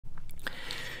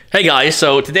Hey guys,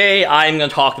 so today I'm going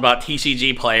to talk about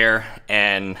TCGplayer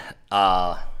and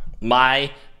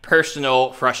my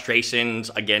personal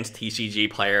frustrations against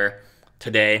TCGplayer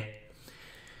today.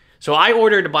 So I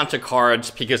ordered a bunch of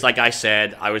cards because, like I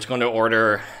said, I was going to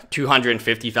order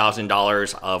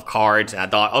 $250,000 of cards, and I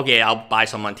thought, okay, I'll buy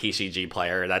some on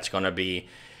TCGplayer. That's going to be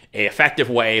an effective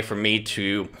way for me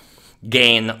to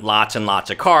gain lots and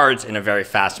lots of cards in a very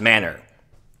fast manner.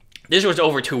 This was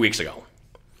over 2 weeks ago.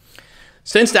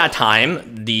 Since that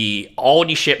time, all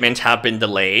the shipments have been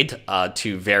delayed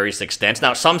to various extents.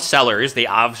 Now, some sellers, they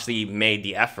obviously made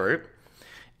the effort,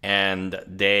 and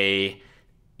they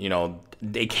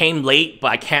came late, but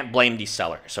I can't blame these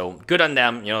sellers. So good on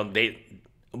them,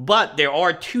 but there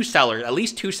are two sellers, at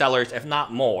least two sellers, if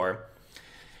not more.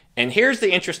 And here's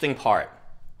the interesting part.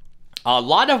 A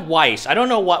lot of Weiss, I don't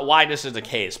know why this is the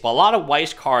case, but a lot of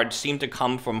Weiss cards seem to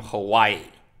come from Hawaii.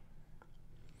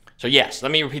 So yes,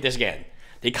 let me repeat this again.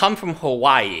 They come from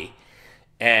Hawaii,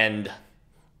 and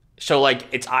so I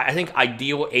think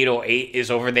Ideal 808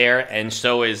 is over there, and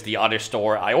so is the other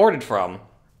store I ordered from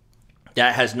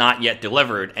that has not yet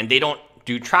delivered, and they don't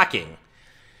do tracking.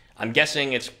 I'm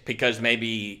guessing it's because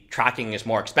maybe tracking is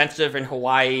more expensive in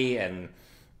Hawaii, and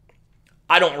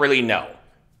I don't really know.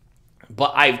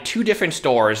 But I have two different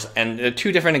stores, and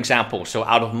two different examples, so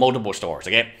out of multiple stores,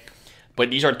 okay?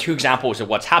 But these are two examples of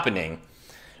what's happening.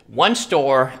 One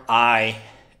store,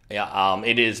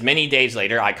 it is many days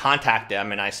later, I contact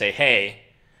them and I say, hey,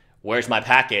 where's my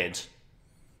package?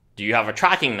 Do you have a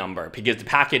tracking number? Because the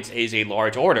package is a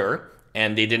large order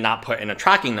and they did not put in a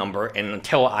tracking number. And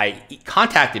until I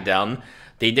contacted them,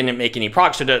 they didn't make any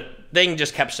progress. So the thing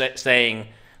just kept saying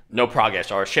no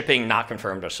progress or shipping not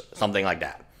confirmed or something like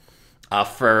that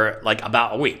for like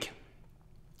about a week.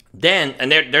 Then,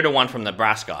 and they're the one from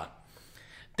Nebraska.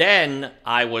 Then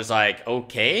I was like,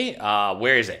 okay,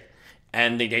 where is it?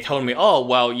 And they told me, oh,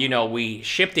 well, we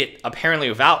shipped it apparently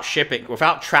without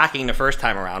tracking the first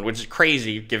time around, which is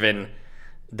crazy given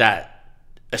that,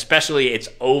 especially it's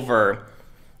over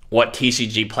what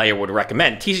TCGplayer would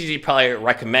recommend. TCGplayer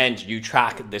recommends you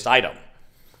track this item,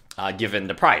 given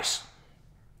the price.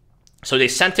 So they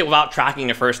sent it without tracking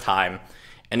the first time,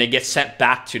 and it gets sent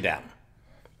back to them.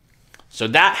 So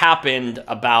that happened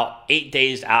about 8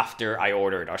 days after I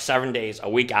ordered, or 7 days, a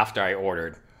week after I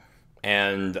ordered.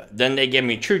 And then they gave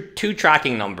me two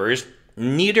tracking numbers.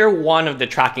 Neither one of the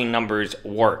tracking numbers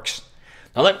works.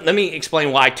 Now let me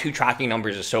explain why two tracking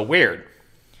numbers is so weird.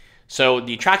 So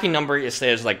the tracking number, it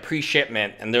says like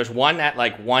pre-shipment, and there's one at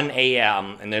like 1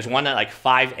 a.m. and there's one at like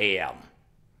 5 a.m.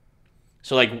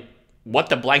 So like, what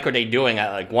the blank are they doing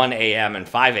at like 1 a.m. and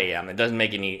 5 a.m.? It doesn't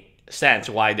make any sense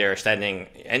why they're sending,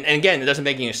 and again, it doesn't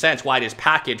make any sense why this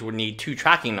package would need two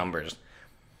tracking numbers,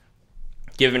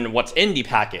 given what's in the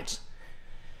package.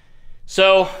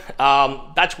 So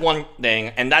that's one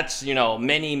thing, and that's,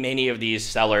 many of these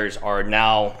sellers are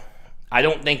now, I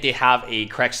don't think they have a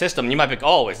correct system. You might be like,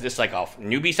 oh, is this like a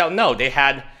newbie sale? No, they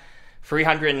had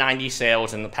 390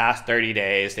 sales in the past 30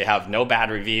 days. They have no bad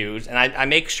reviews, and I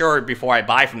make sure before I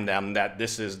buy from them that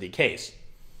this is the case.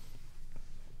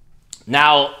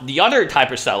 Now, the other type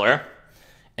of seller,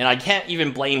 and I can't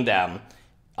even blame them,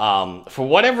 for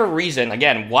whatever reason,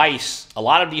 again, Weiss, a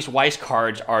lot of these Weiss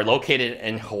cards are located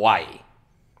in Hawaii.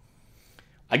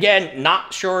 Again,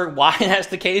 not sure why that's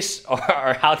the case or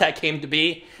how that came to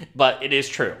be, but it is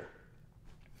true.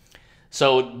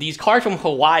 So these cards from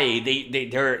Hawaii,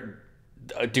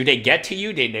 do they get to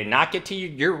you? Did they not get to you?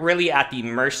 You're really at the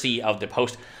mercy of the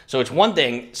post. So it's one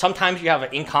thing, sometimes you have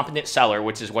an incompetent seller,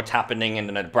 which is what's happening in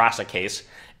the Nebraska case.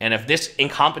 And if this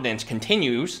incompetence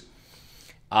continues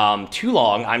too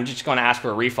long, I'm just going to ask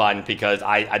for a refund because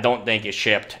I don't think it's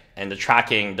shipped and the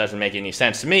tracking doesn't make any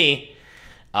sense to me.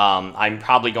 I'm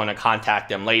probably going to contact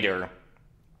them later.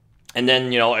 And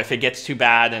then, if it gets too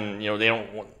bad and, they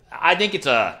don't, I think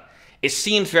it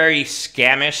seems very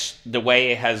scamish the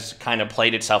way it has kind of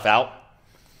played itself out.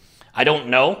 I don't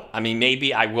know. I mean,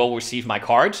 maybe I will receive my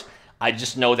cards. I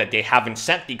just know that they haven't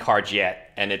sent the cards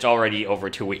yet, and it's already over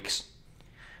 2 weeks.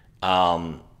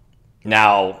 Now,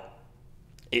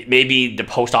 maybe the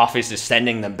post office is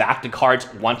sending them back the cards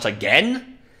once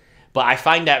again, but I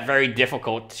find that very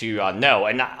difficult to know.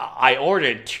 And I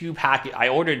ordered I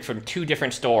ordered from two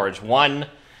different stores, one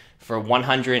for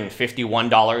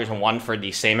 $151 and one for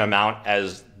the same amount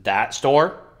as that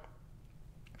store.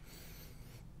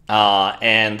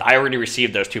 And I already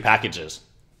received those two packages.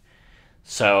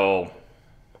 So,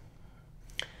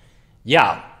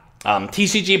 yeah.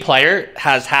 TCGplayer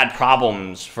has had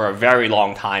problems for a very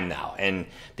long time now, and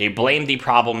they blame the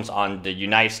problems on the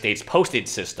United States postage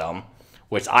system,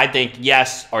 which I think,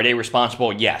 yes, are they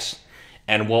responsible? Yes.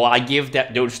 And will I give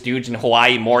those dudes in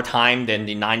Hawaii more time than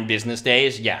the 9 business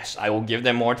days? Yes, I will give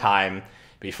them more time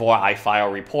before I file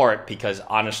a report, because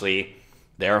honestly,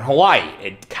 they're in Hawaii.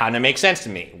 It kind of makes sense to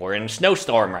me. We're in a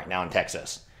snowstorm right now in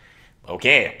Texas.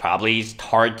 Okay, probably it's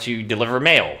hard to deliver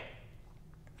mail.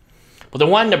 But the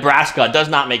one in Nebraska does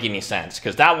not make any sense,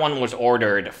 because that one was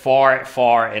ordered far,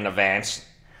 far in advance.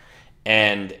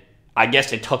 And I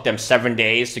guess it took them 7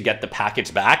 days to get the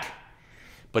packets back.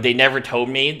 But they never told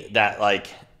me that, like,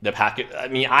 the packet... I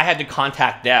mean, I had to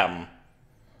contact them.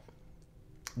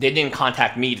 They didn't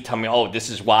contact me to tell me, oh, this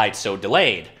is why it's so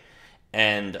delayed.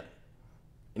 And,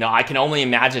 you know, I can only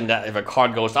imagine that if a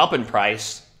card goes up in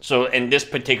price... So in this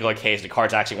particular case, the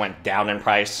cards actually went down in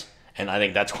price. And I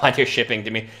think that's why they're shipping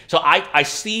to me. So I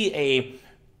see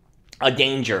a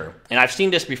danger. And I've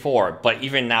seen this before, but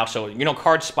even now... So, you know,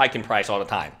 cards spike in price all the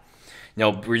time. You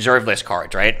know, reserve list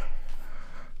cards, right?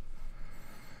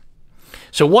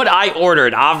 So what I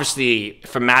ordered, obviously,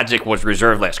 for Magic was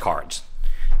reserve list cards.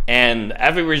 And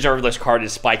every reserve list card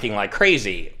is spiking like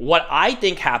crazy. What I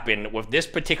think happened with this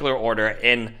particular order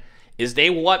is they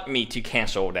want me to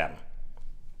cancel them.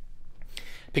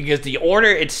 Because the order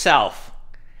itself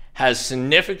has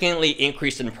significantly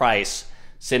increased in price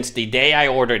since the day I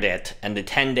ordered it and the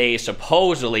 10 days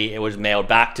supposedly it was mailed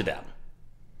back to them.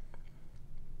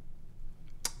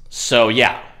 So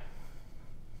yeah.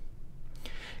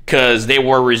 Because they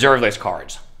were reserve list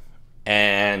cards.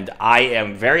 And I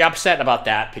am very upset about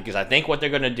that, because I think what they're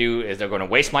going to do is they're going to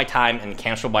waste my time and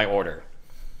cancel my order.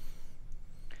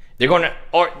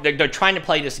 They're trying to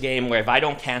play this game where if I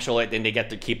don't cancel it, then they get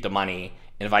to keep the money.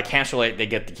 And if I cancel it, they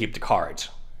get to keep the cards.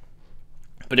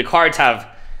 But the cards have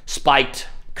spiked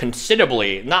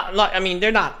considerably. I mean,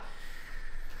 they're not...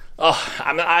 Oh,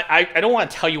 I don't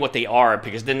want to tell you what they are,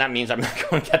 because then that means I'm not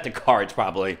going to get the cards,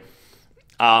 probably.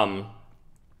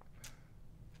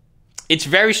 It's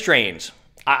very strange.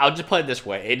 I'll just put it this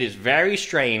way. It is very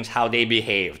strange how they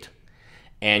behaved.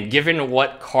 And given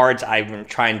what cards I've been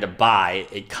trying to buy,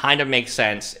 it kind of makes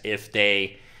sense if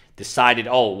they decided,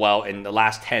 oh, well, in the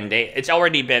last 10 days, it's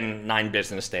already been 9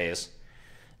 business days.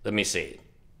 Let me see.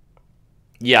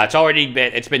 Yeah,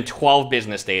 it's been 12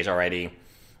 business days already.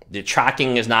 The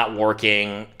tracking is not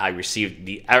working. I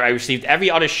received every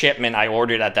other shipment I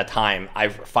ordered at that time,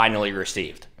 I've finally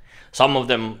received. Some of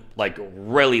them, like,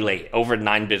 really late, over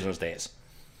 9 business days.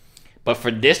 But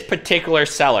for this particular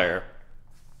seller,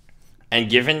 and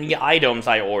given the items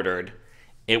I ordered,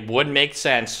 it would make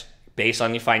sense, based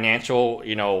on the financial,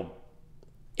 you know,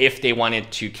 if they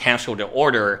wanted to cancel the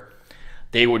order,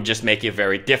 they would just make it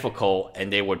very difficult,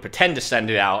 and they would pretend to send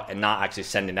it out and not actually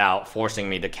send it out, forcing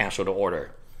me to cancel the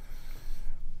order.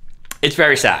 It's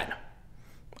very sad.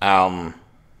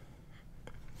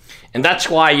 And that's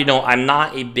why, you know, I'm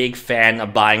not a big fan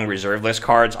of buying reserve list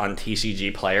cards on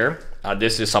TCGplayer.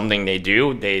 This is something they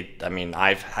do. I mean,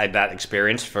 I've had that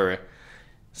experience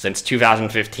since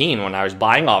 2015 when I was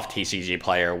buying off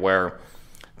TCGplayer, where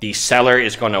the seller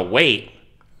is going to wait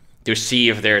to see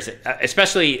if there's,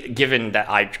 especially given that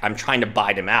I'm trying to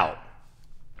buy them out.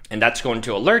 And that's going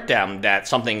to alert them that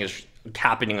something is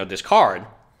happening with this card.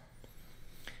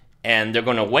 And they're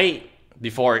going to wait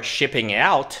before shipping it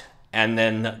out. And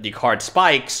then the card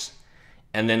spikes,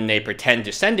 and then they pretend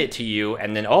to send it to you,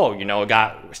 and then, oh, you know, it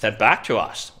got sent back to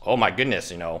us. Oh my goodness,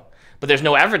 you know. But there's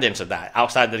no evidence of that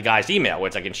outside the guy's email,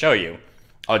 which I can show you,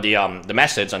 or the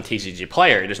message on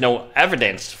TCGplayer. There's no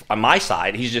evidence on my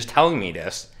side. He's just telling me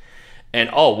this. And,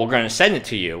 oh, we're going to send it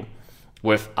to you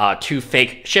with 2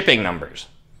 fake shipping numbers.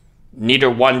 Neither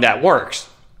one that works.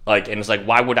 Like, and it's like,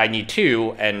 why would I need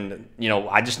 2? And, you know,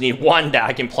 I just need 1 that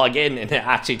I can plug in, and it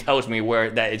actually tells me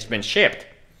that it's been shipped.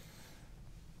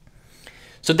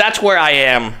 So that's where I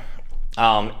am.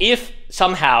 If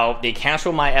somehow they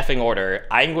cancel my effing order,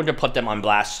 I'm going to put them on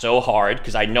blast so hard,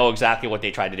 because I know exactly what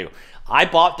they tried to do. I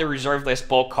bought the reserve list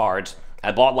bulk cards.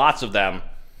 I bought lots of them.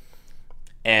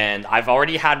 And I've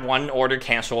already had one order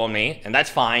cancel on me, and that's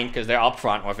fine because they're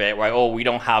upfront with it, right? Oh, we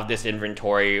don't have this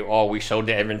inventory, or we showed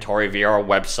the inventory via our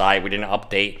website, we didn't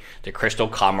update the Crystal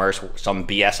Commerce, some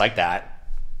BS like that.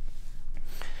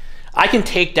 I can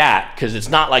take that because it's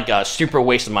not like a super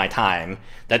waste of my time.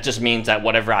 That just means that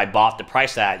whatever I bought the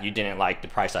price at, you didn't like the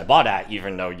price I bought at,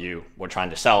 even though you were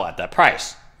trying to sell at that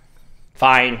price.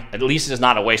 Fine, at least it's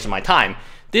not a waste of my time.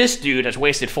 This dude has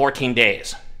wasted 14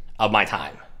 days of my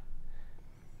time.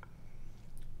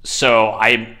 So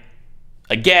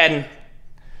again,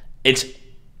 it's,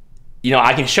 you know,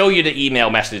 I can show you the email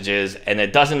messages, and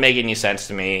it doesn't make any sense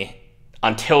to me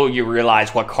until you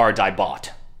realize what cards I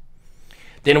bought.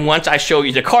 Then once I show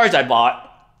you the cards I bought,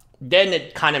 then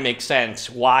it kind of makes sense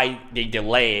why they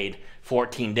delayed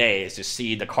 14 days to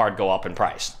see the card go up in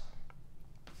price.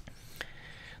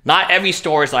 Not every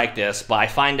store is like this, but I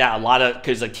find that a lot of,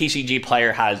 because like TCG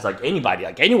Player has like anybody,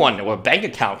 like anyone with a bank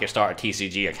account can start a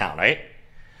TCG account, right?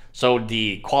 So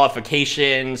the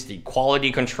qualifications, the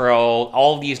quality control,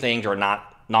 all of these things are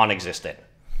non-existent,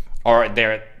 or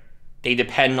they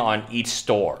depend on each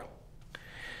store.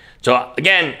 So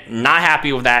again, not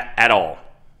happy with that at all.